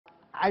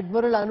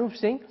Admiral Anup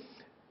Singh,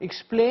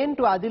 explain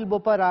to Aadil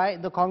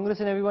Boparai, the Congress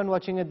and everyone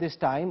watching at this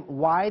time,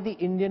 why the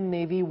Indian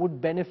Navy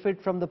would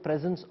benefit from the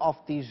presence of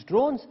these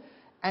drones.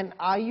 And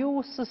are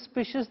you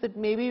suspicious that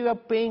maybe we are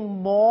paying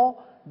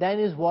more than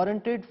is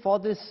warranted for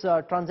this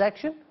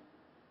transaction?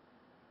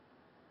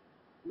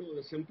 No,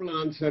 the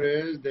simple answer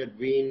is that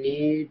we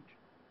need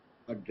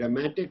a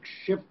dramatic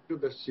shift to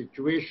the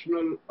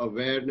situational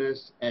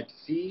awareness at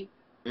sea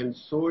and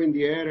so in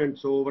the air and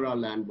so over our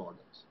land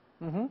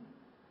borders.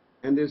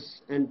 And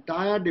this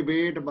entire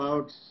debate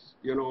about,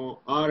 you know,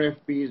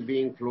 RFPs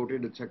being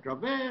floated, etc.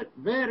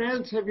 Where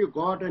else have you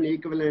got an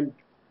equivalent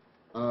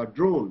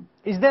drone?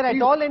 Is there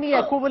at all any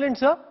equivalent,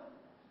 sir?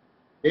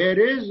 There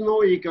is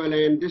no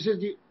equivalent. This is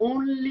the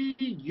only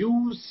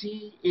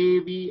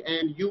UCAV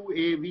and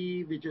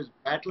UAV which is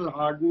battle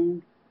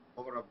hardened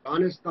over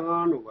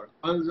Afghanistan, over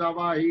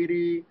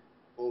Al-Zawahiri,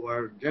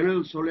 over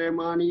General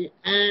Soleimani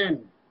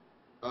and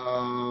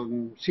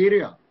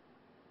Syria.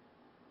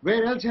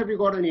 Where else have you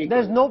got an equivalent?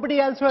 There's nobody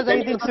else who has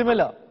anything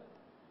similar.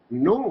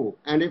 No.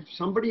 And if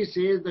somebody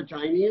says the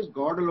Chinese,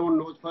 God alone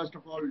knows, first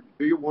of all,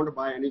 do you want to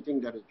buy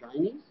anything that is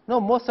Chinese? No,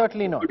 most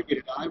certainly not. Would it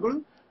be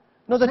reliable?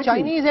 No, the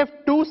Chinese have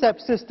two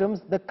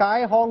systems, the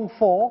Kai Hong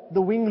 4,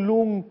 the Wing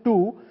Loong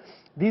 2.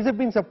 These have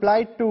been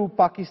supplied to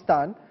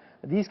Pakistan.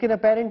 These can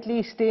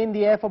apparently stay in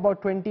the air for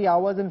about 20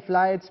 hours and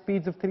fly at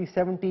speeds of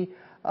 370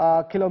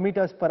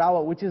 kilometers per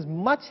hour, which is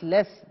much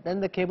less than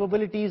the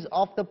capabilities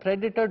of the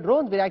Predator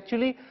drones. We're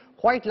actually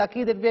quite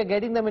lucky that we are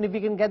getting them, and if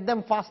we can get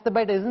them fast, the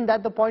better. Isn't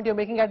that the point you're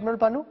making, Admiral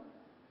Panu?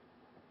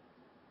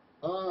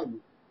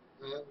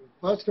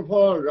 First of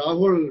all,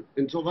 Rahul,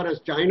 insofar as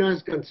China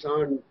is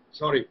concerned,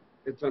 sorry,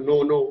 it's a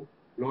no-no,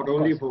 not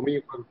only for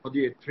me, but for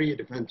the three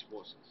defense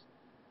forces.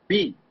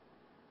 B,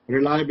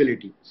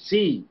 reliability.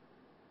 C,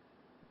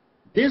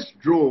 this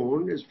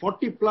drone is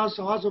 40 plus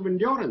hours of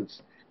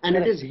endurance, and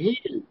it is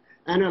hail,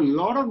 and a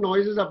lot of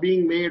noises are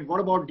being made. What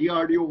about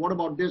DRDO? What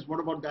about this? What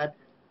about that?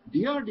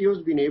 DRDO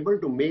has been able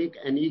to make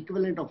an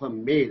equivalent of a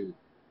MALE,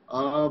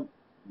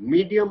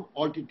 medium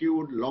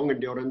altitude, long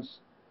endurance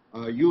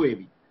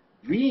UAV.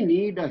 We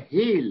need a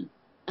hail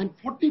and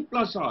 40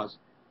 plus hours.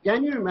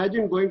 Can you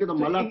imagine going to the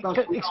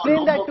Malacca?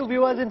 Explain that to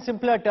viewers in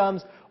simpler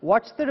terms.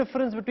 What's the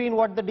difference between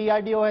what the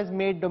DRDO has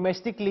made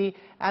domestically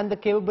and the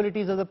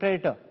capabilities of the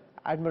Predator,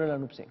 Admiral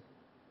Anup Singh?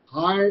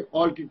 High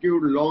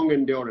altitude, long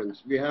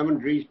endurance. We haven't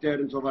reached there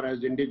insofar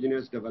as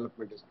indigenous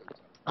development is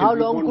concerned. How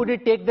long could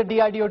it take the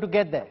DRDO to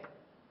get there?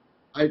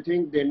 I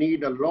think they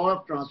need a lot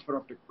of transfer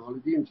of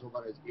technology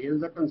insofar as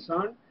hails are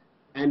concerned.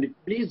 And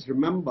please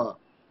remember,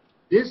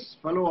 this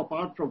fellow,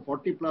 apart from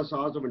 40 plus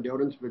hours of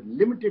endurance with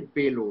limited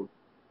payload,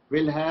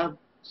 will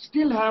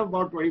still have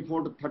about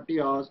 24 to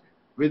 30 hours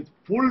with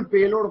full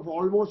payload of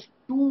almost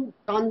 2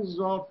 tons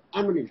of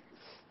ammunition,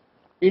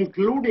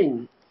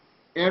 including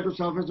air to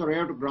surface or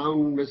air to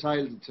ground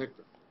missiles, etc.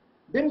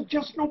 There is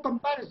just no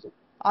comparison.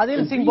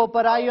 Aadil Singh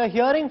Boparai, you are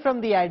hearing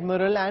from the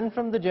Admiral and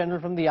from the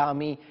General from the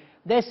Army.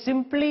 There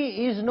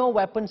simply is no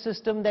weapon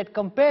system that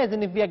compares,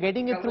 and if we are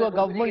getting it through a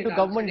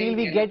government-to-government deal,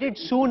 we get it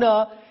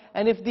sooner.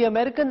 And if the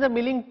Americans are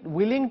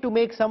willing to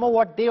make some of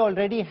what they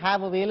already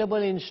have available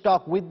in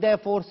stock with their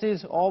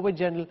forces or with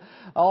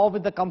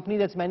the company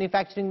that's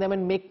manufacturing them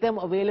and make them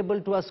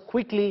available to us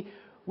quickly,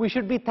 we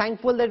should be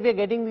thankful that we are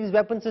getting these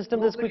weapon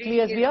systems as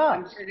quickly as we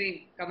are.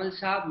 Kamal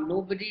Saab,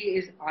 nobody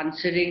is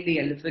answering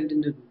the elephant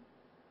in the room.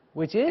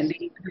 Which is? And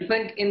the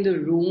elephant in the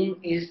room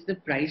is the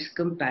price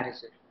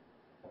comparison.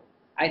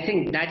 I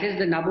think that is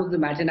the nub of the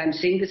matter, and I'm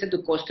saying this at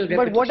the cost of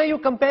repetition. But what are you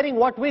comparing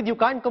what with? You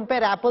can't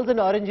compare apples and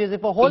oranges.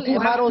 If a whole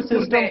MRO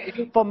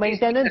system for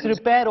maintenance,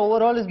 repair,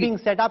 overall is being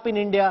set up in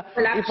India,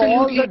 if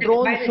all the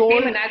drones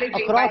sold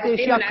across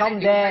Asia come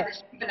there...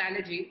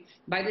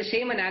 By the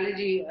same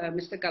analogy,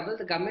 Mr. Kaval,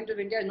 the government of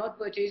India is not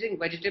purchasing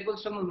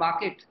vegetables from a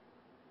market.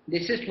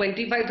 This is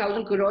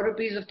 25,000 crore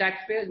rupees of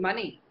taxpayers'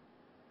 money.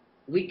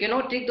 We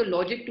cannot take the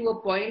logic to a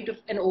point of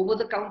an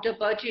over-the-counter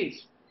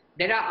purchase.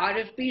 There are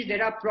RFPs,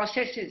 there are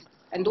processes.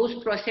 And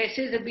those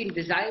processes have been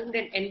designed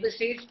and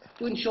envisaged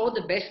to ensure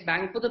the best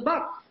bang for the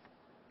buck.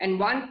 And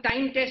one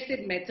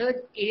time-tested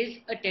method is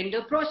a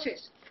tender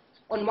process.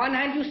 On one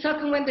hand, you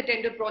circumvent the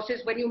tender process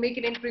when you make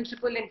an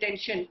in-principle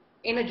intention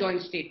in a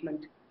joint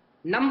statement.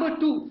 Number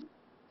two,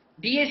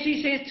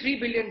 DSC says $3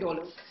 billion.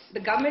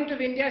 The government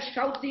of India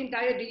shouts the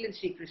entire deal in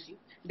secrecy.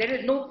 There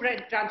is no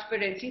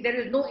transparency. There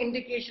is no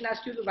indication as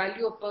to the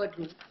value of per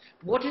drone.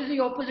 What is the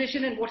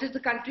opposition and what is the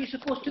country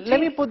supposed to think? Let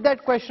me put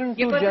that question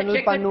to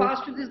General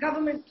Panu. To this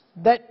government.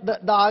 That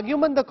the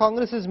argument the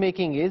Congress is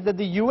making is that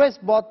the US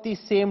bought these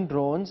same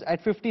drones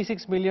at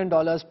 $56 million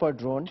per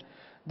drone.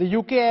 The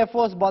UK Air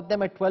Force bought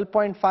them at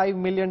 $12.5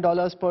 million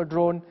per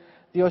drone.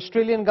 The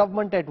Australian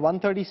government at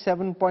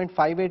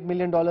 $137.58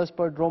 million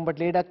per drone, but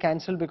later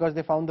cancelled because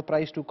they found the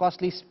price too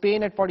costly.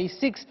 Spain at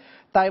 46,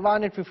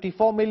 Taiwan at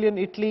 54 million,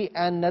 Italy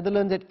and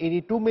Netherlands at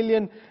 82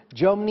 million,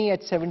 Germany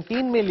at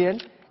 17 million,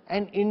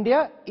 and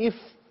India, if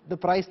the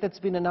price that's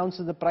been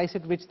announced is the price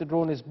at which the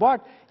drone is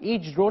bought,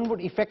 each drone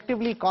would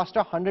effectively cost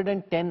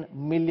 $110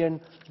 million.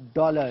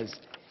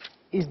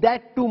 Is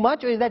that too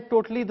much, or is that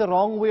totally the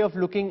wrong way of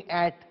looking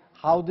at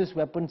how this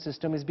weapon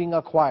system is being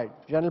acquired?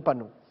 General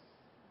Pannu.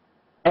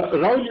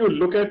 Rahul, you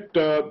look at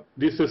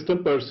the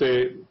system per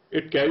se,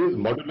 it carries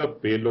modular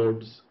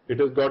payloads. It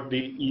has got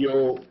the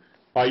EO,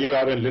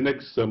 IR and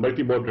Linux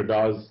multi-mode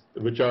radars,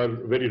 which are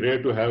very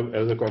rare to have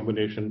as a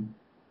combination.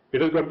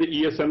 It has got the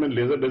ESM and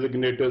laser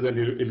designators and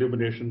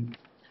illumination.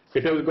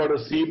 It has got a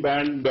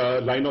C-band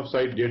line of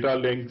sight data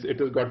links. It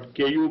has got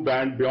KU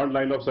band beyond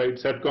line of sight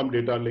SATCOM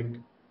data link.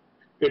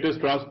 It is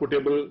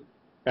transportable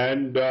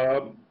and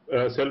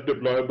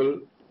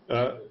self-deployable.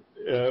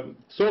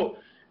 So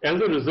as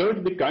a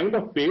result, the kind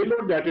of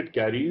payload that it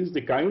carries,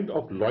 the kind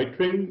of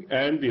loitering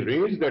and the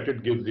range that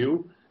it gives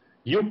you,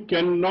 you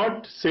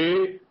cannot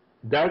say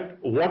that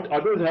what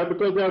others have,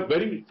 because they are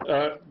very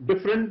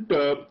different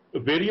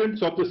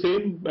variants of the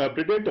same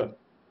predator.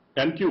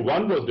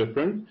 MQ-1 was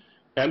different,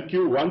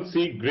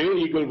 MQ-1C Grey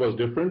Eagle was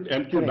different,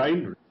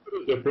 MQ-9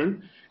 was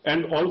different,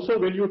 and also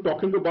when you're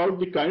talking about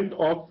the kind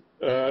of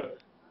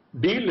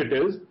deal it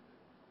is,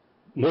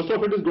 most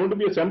of it is going to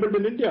be assembled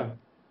in India.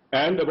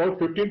 And about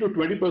 15 to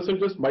 20%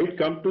 just might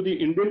come to the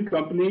Indian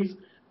companies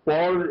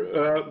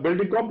for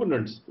building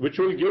components, which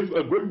will give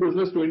a good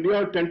business to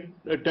India,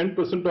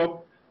 10%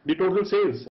 of the total sales.